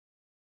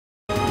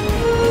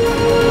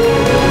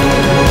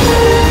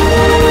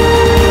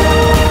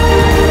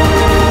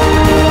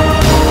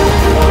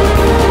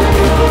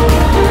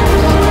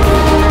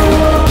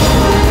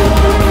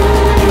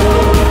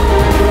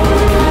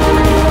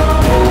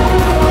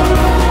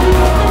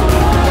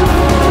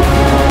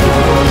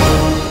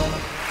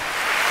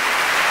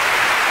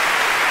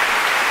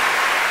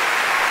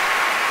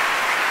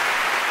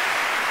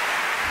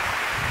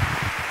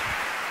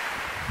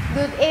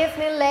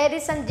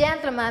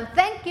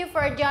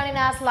for joining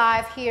us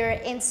live here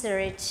in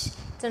Zurich.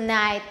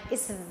 Tonight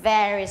is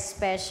very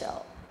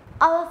special.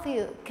 All of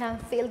you can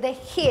feel the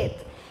heat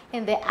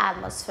in the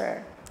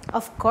atmosphere.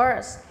 Of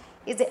course,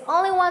 it's the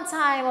only one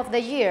time of the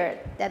year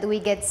that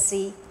we get to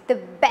see the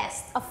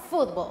best of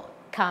football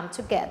come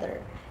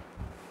together.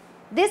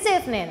 This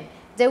evening,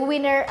 the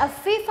winner of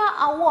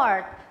FIFA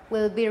Award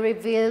will be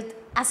revealed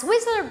as we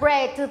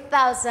celebrate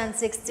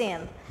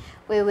 2016.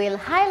 We will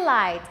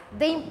highlight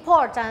the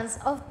importance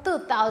of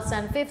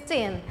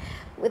 2015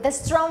 with a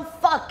strong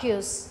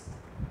focus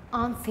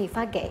on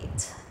FIFA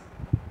Gate.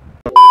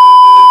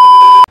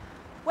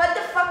 What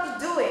the fuck you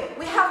doing?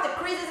 We have the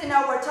crisis in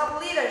our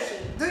top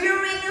leadership. Do you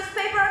read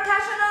newspaper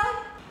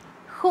occasionally?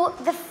 Who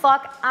the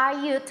fuck are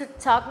you to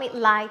talk me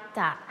like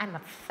that? I'm a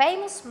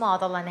famous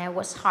model and I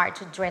was hired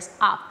to dress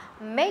up,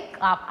 make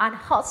up and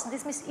host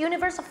this Miss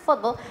Universe of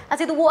football as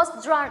it was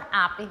drawn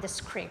up in the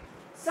script.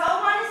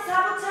 Someone is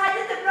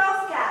sabotaging the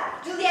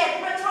broadcast.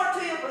 Juliet, return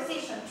to your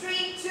position.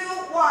 3, 2,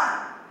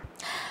 1.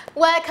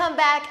 Welcome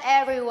back,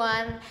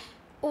 everyone.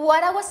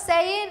 What I was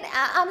saying,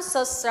 I'm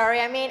so sorry.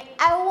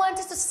 I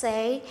wanted to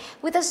say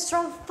with a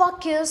strong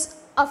focus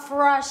of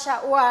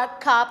Russia World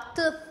Cup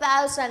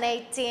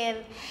 2018.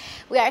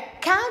 We are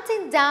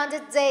counting down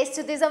the days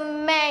to this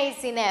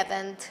amazing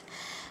event.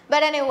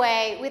 But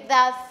anyway,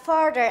 without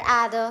further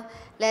ado,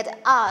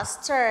 let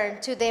us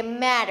turn to the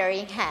matter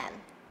in hand.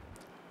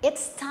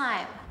 It's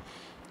time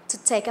to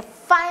take a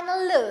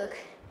final look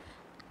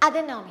at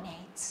the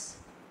nominates.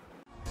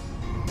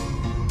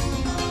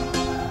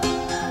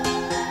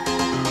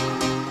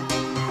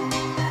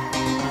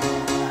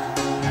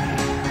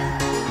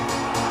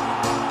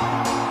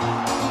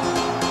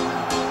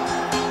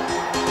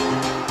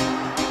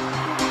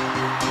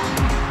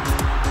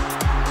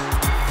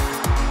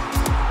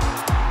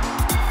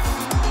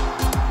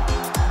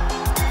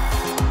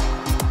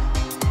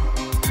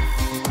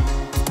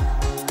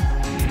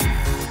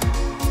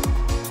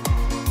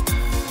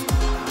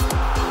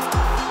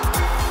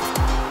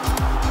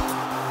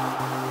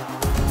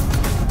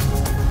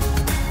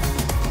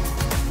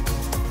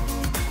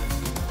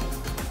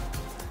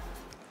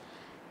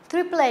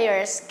 Three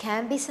players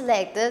can be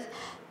selected,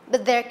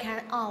 but there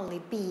can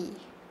only be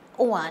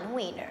one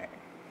winner.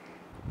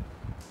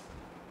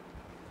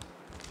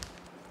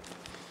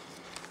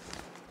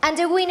 And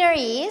the winner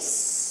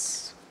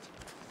is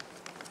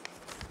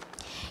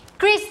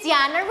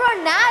Cristiano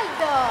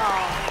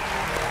Ronaldo.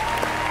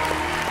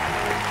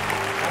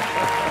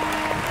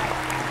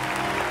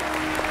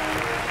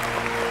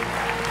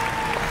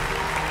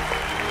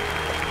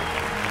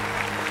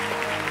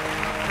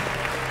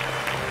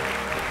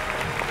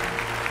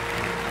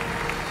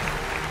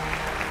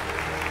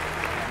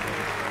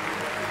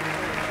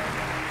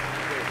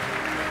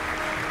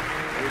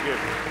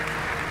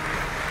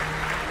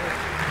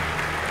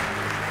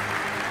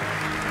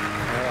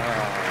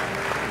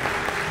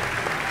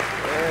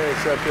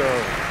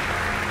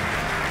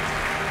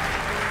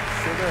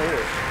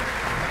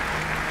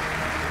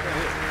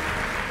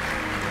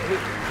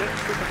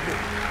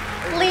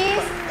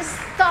 Please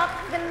stop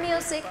the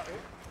music.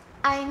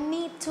 I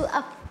need to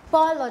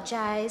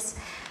apologize.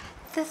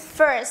 The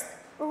first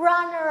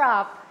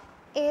runner-up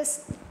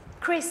is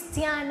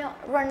Cristiano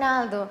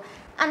Ronaldo,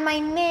 and my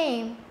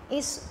name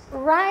is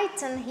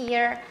written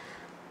here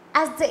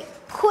as the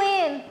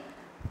queen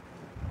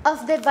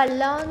of the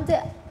Ballon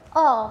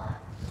d'Or.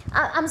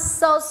 I'm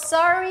so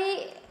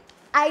sorry.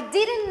 I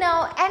didn't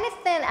know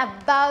anything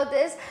about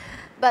this,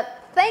 but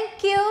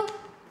thank you.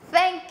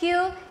 Thank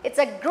you. It's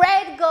a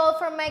great goal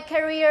for my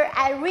career.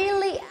 I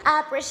really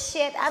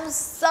appreciate it. I'm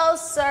so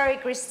sorry,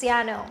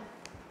 Cristiano.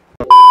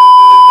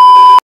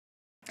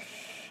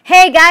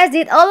 Hey guys,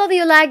 did all of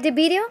you like the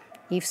video?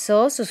 If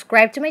so,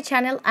 subscribe to my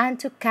channel and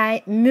to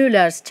Kai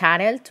Müller's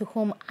channel, to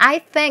whom I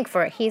thank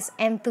for his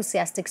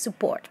enthusiastic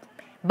support.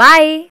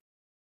 Bye!